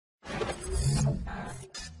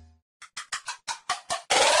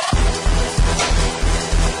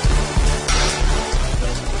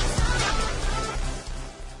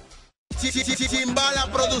Chimbala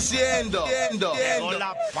produciendo. Llegó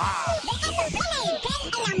la paz.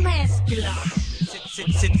 La mezcla.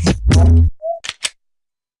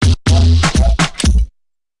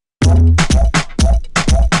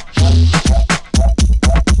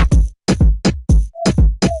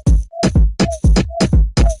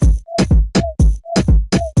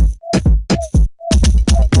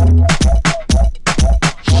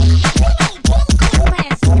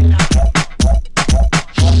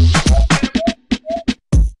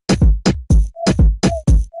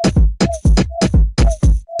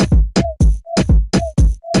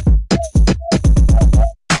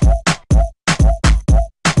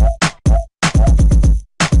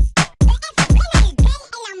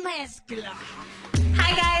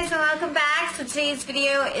 Hi guys, and welcome back. So today's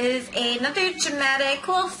video is another dramatic,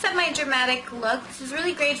 well, semi-dramatic look. This is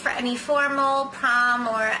really great for any formal, prom,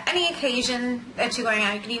 or any occasion that you're going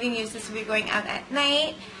out. You can even use this if you're going out at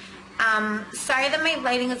night. Sorry that my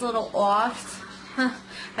lighting is a little off.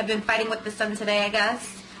 I've been fighting with the sun today, I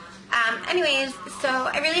guess. Anyways, so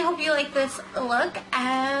I really hope you like this look,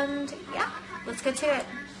 and yeah, let's get to it.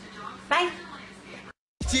 Bye.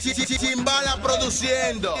 Chimbala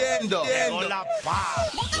produciendo. Llegó la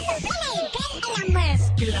paz. La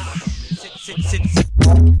mezcla.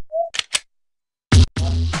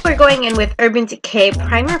 We're going in with Urban Decay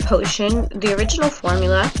Primer Potion, the original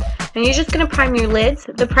formula, and you're just going to prime your lids.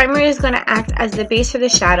 The primer is going to act as the base for the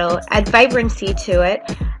shadow, add vibrancy to it,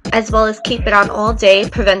 as well as keep it on all day,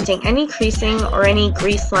 preventing any creasing or any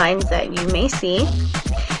grease lines that you may see.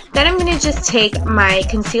 Then I'm going to just take my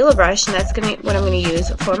concealer brush, and that's what I'm going to use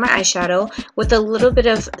for my eyeshadow, with a little bit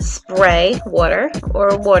of spray water,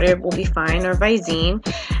 or water will be fine, or Visine.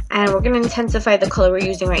 And we're going to intensify the color we're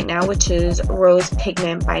using right now, which is Rose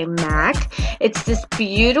Pigment by MAC. It's this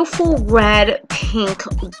beautiful red, pink,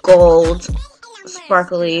 gold,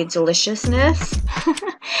 sparkly deliciousness.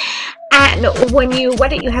 And when you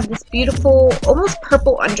wet it, you have this beautiful, almost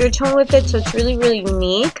purple undertone with it, so it's really, really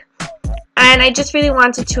unique. And I just really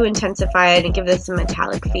wanted to intensify it and give this a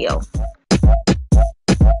metallic feel.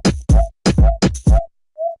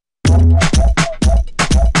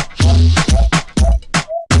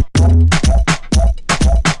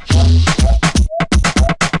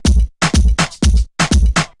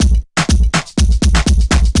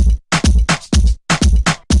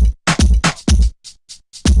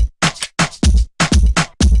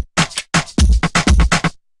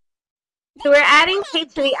 So we're adding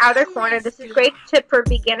tape to the outer corner. This is a great tip for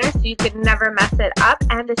beginners, so you could never mess it up.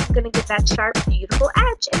 And this is going to give that sharp, beautiful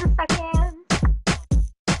edge in a second.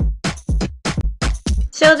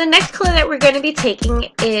 So the next color that we're going to be taking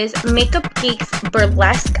is Makeupgeek's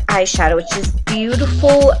Burlesque eyeshadow, which is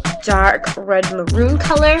beautiful, dark red maroon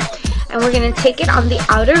color. And we're going to take it on the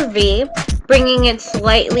outer V, bringing it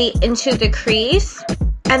slightly into the crease.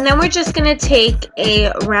 And then we're just going to take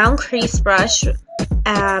a round crease brush.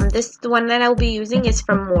 The one that I'll be using is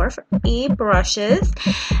from Morphe brushes,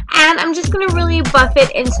 and I'm just going to really buff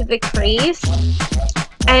it into the crease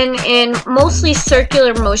and in mostly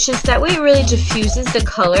circular motions. That way it really diffuses the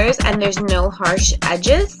colors and there's no harsh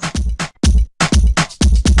edges.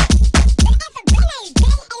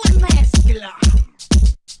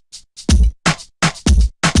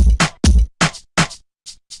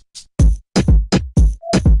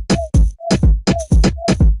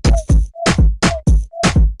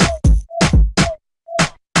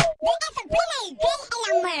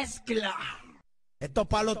 Esto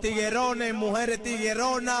pa' los tiguerones, mujeres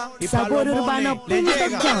tigueronas y pa' Sabor los urbano mones. Le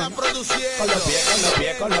llega .com. con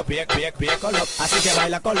los pies. Así que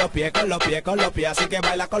baila con los pies. Así que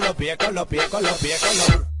baila con los pies.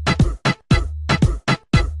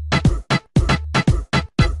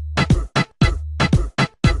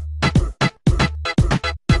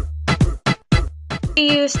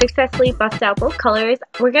 You successfully buffed out both colors.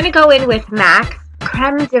 We're going to go in with MAC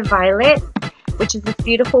Creme de Violet, which is this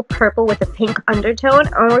beautiful purple with a pink undertone,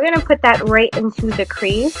 and we're going to put that right into the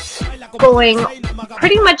crease, going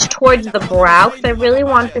pretty much towards the brow, because I really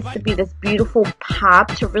want this to be this beautiful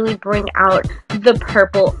pop to really bring out the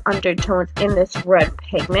purple undertones in this red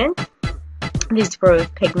pigment, this rose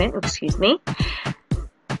pigment, excuse me.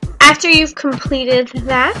 After you've completed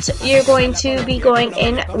that, you're going to be going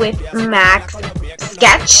in with MAC's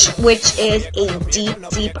Sketch, which is a deep,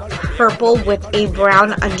 deep purple with a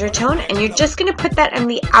brown undertone, and you're just going to put that in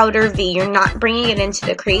the outer V. You're not bringing it into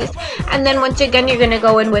the crease. And then once again, you're going to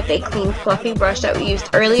go in with a clean, fluffy brush that we used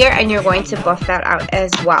earlier, and you're going to buff that out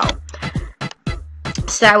as well.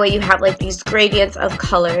 So that way you have like these gradients of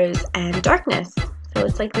colors and darkness. So so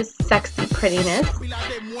it's like this sexy prettiness.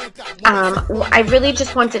 I really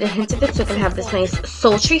just wanted a hint of it so it can have this nice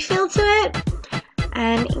sultry feel to it.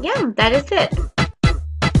 And yeah, that is it.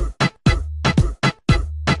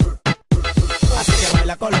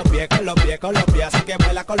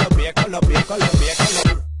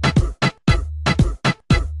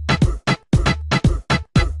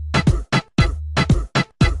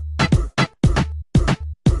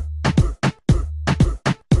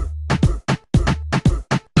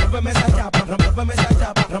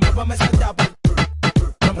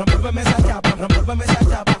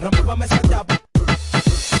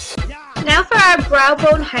 Now for our brow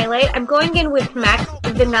bone highlight, I'm going in with MAC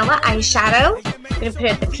Vanilla eyeshadow. I'm going to put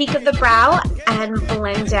it at the peak of the brow and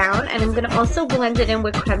blend down. And I'm going to also blend it in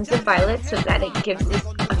with Cremes of Violet so that it gives this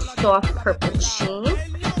a soft purple sheen.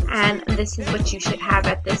 And this is what you should have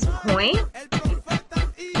at this point.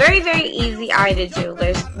 Very, very easy eye to do.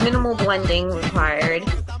 There's minimal blending required.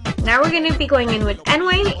 Now we're going to be going in with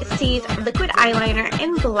NYC's liquid eyeliner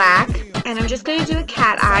in black, and I'm just going to do a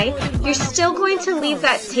cat eye. You're still going to leave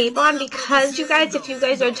that tape on because, you guys, if you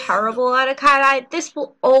guys are terrible at a cat eye, this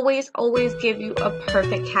will always, always give you a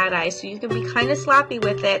perfect cat eye. So you can be kind of sloppy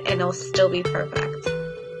with it and it'll still be perfect.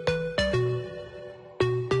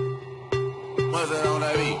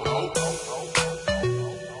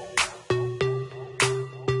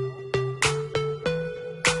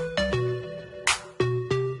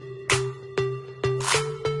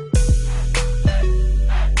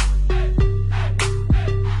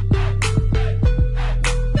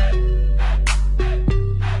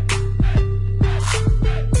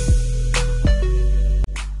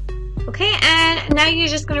 Okay, and now you're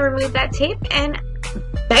just going to remove that tape and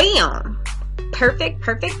bam! Perfect,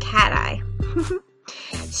 perfect cat eye.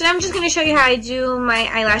 So now I'm just going to show you how I do my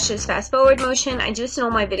eyelashes fast forward motion. I do this in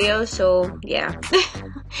all my videos, so yeah.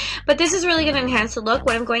 But this is really going to enhance the look.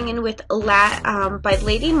 When I'm going in with by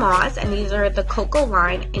Lady Moss, and these are the Cocoa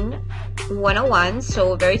line in 101,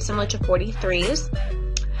 so very similar to 43s.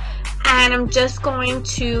 And I'm just going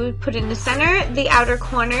to put in the center, the outer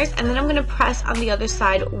corners, and then I'm going to press on the other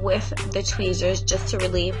side with the tweezers just to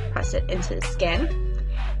really press it into the skin.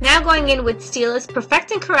 Now going in with Stila's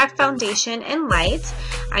Perfect and Correct foundation in light,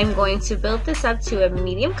 I'm going to build this up to a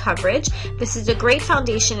medium coverage. This is a great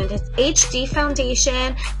foundation. It is HD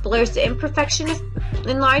foundation, blurs the imperfection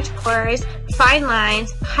in large pores, fine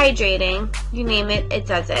lines, hydrating, you name it, it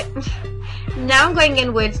does it. Now I'm going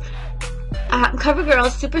in with CoverGirl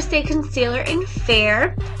Super Stay Concealer in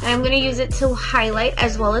Fair, and I'm going to use it to highlight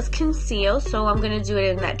as well as conceal, so I'm going to do it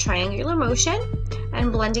in that triangular motion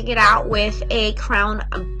and blending it out with a crown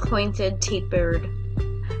pointed tapered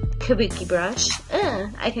kabuki brush.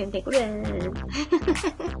 I can't think of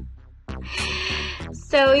it.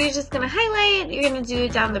 So you're just going to highlight, you're going to do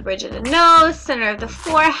down the bridge of the nose, center of the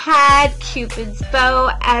forehead, Cupid's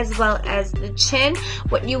bow, as well as the chin.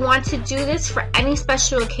 What you want to do this for any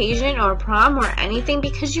special occasion or prom or anything,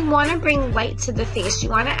 because you want to bring light to the face. You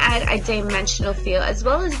want to add a dimensional feel as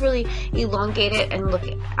well as really elongate it and look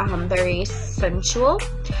very sensual.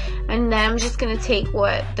 And then I'm just going to take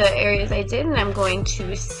the areas I did and I'm going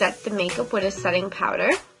to set the makeup with a setting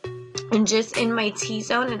powder. And just in my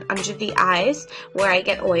T-zone and under the eyes where I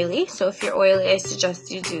get oily. So if you're oily, I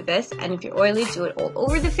suggest you do this. And if you're oily, do it all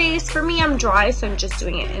over the face. For me, I'm dry, so I'm just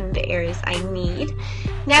doing it in the areas I need.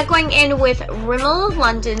 Now going in with Rimmel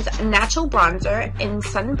London's Natural Bronzer in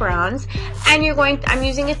Sun Bronze. And I'm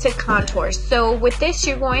using it to contour. So with this,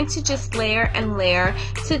 you're going to just layer and layer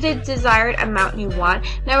to the desired amount you want.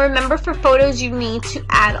 Now remember, for photos, you need to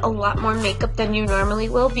add a lot more makeup than you normally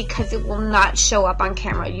will because it will not show up on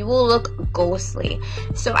camera. You will look ghostly.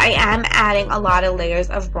 So I am adding a lot of layers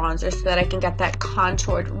of bronzer so that I can get that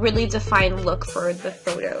contoured, really defined look for the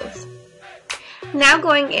photos. Now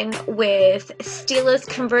going in with Stila's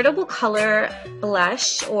Convertible Color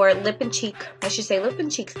Blush, or lip and cheek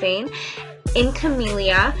stain in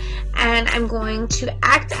Camellia, and I'm going to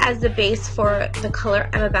act as the base for the color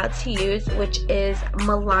I'm about to use, which is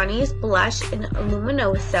Milani's blush in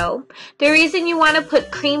Luminoso. The reason you want to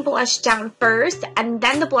put cream blush down first and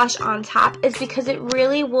then the blush on top is because it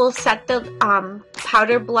really will set the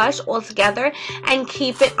powder blush all together and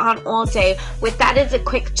keep it on all day. With that as a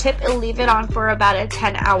quick tip, it'll leave it on for about a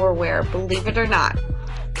 10-hour wear, believe it or not.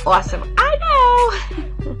 Awesome, I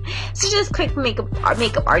know. So just quick makeup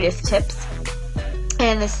artist tips.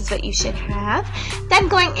 And this is what you should have. Then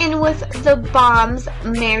going in with the Balm's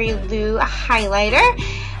Marylou highlighter,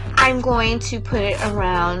 I'm going to put it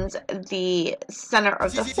around the center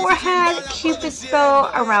of the forehead, Cupid's bow,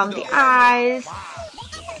 around the eyes,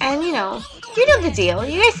 and you know, You know the deal.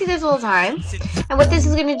 You guys see this all the time. And what this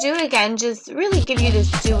is going to do, again, just really give you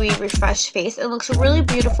this dewy, refreshed face. It looks really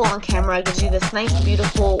beautiful on camera. It gives you this nice,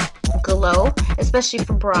 beautiful glow, especially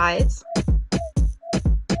for brides.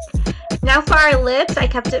 Now for our lips, I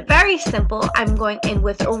kept it very simple. I'm going in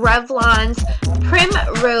with Revlon's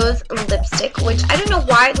Primrose lipstick, which I don't know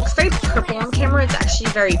why it looks very purple on camera. It's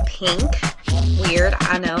actually very pink. Weird,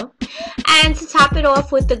 I know. And to top it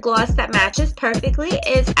off with the gloss that matches perfectly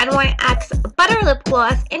is NYX Butter Lip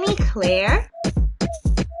Gloss in Eclair.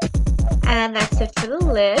 And that's it for the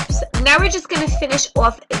lips. Now we're just going to finish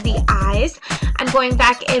off the eyes. I'm going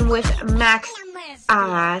back in with MAC's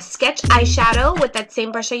Sketch eyeshadow with that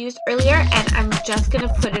same brush I used earlier. And I'm just going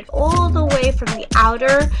to put it all the way from the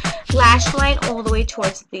outer lash line all the way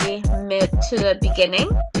towards the mid to the beginning.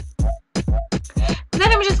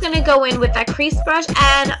 Then I'm just going to go in with that crease brush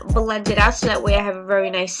and blend it out so that way I have a very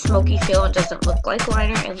nice smoky feel. It doesn't look like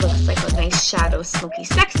liner. It looks like a nice shadow smoky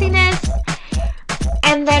sexiness.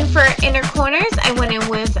 And then for inner corners, I went in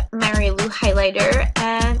with marylou highlighter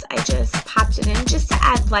and I just popped it in just to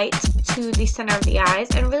add light to the center of the eyes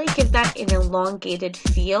and really give that an elongated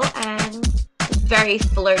feel and very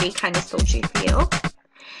flirty kind of sultry feel.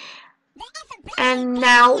 And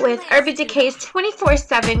now with Urban Decay's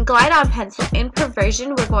 24/7 Glide On Pencil in Perversion,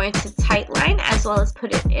 we're going to tightline as well as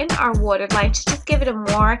put it in our waterline to just give it a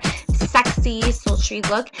more sexy, sultry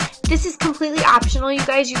look. This is completely optional, you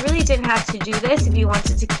guys. You really didn't have to do this. If you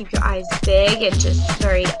wanted to keep your eyes big and just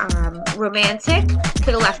very romantic,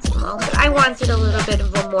 could have left it alone. But I wanted a little bit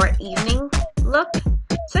of a more evening look,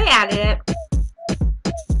 so I added it.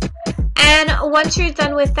 And once you're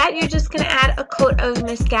done with that, you're just going to add a coat of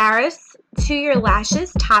mascaras to your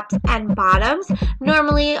lashes, tops and bottoms.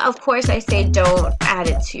 Normally, of course, I say don't add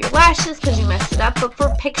it to your lashes because you messed it up, but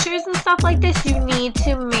for pictures and stuff like this, you need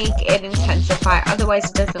to make it intensify, otherwise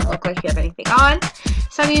it doesn't look like you have anything on.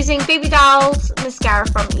 So I'm using Babydoll's mascara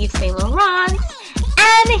from Yves Saint Laurent,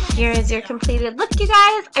 and here is your completed look, you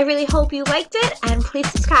guys. I really hope you liked it, and please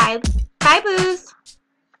subscribe. Bye, boos!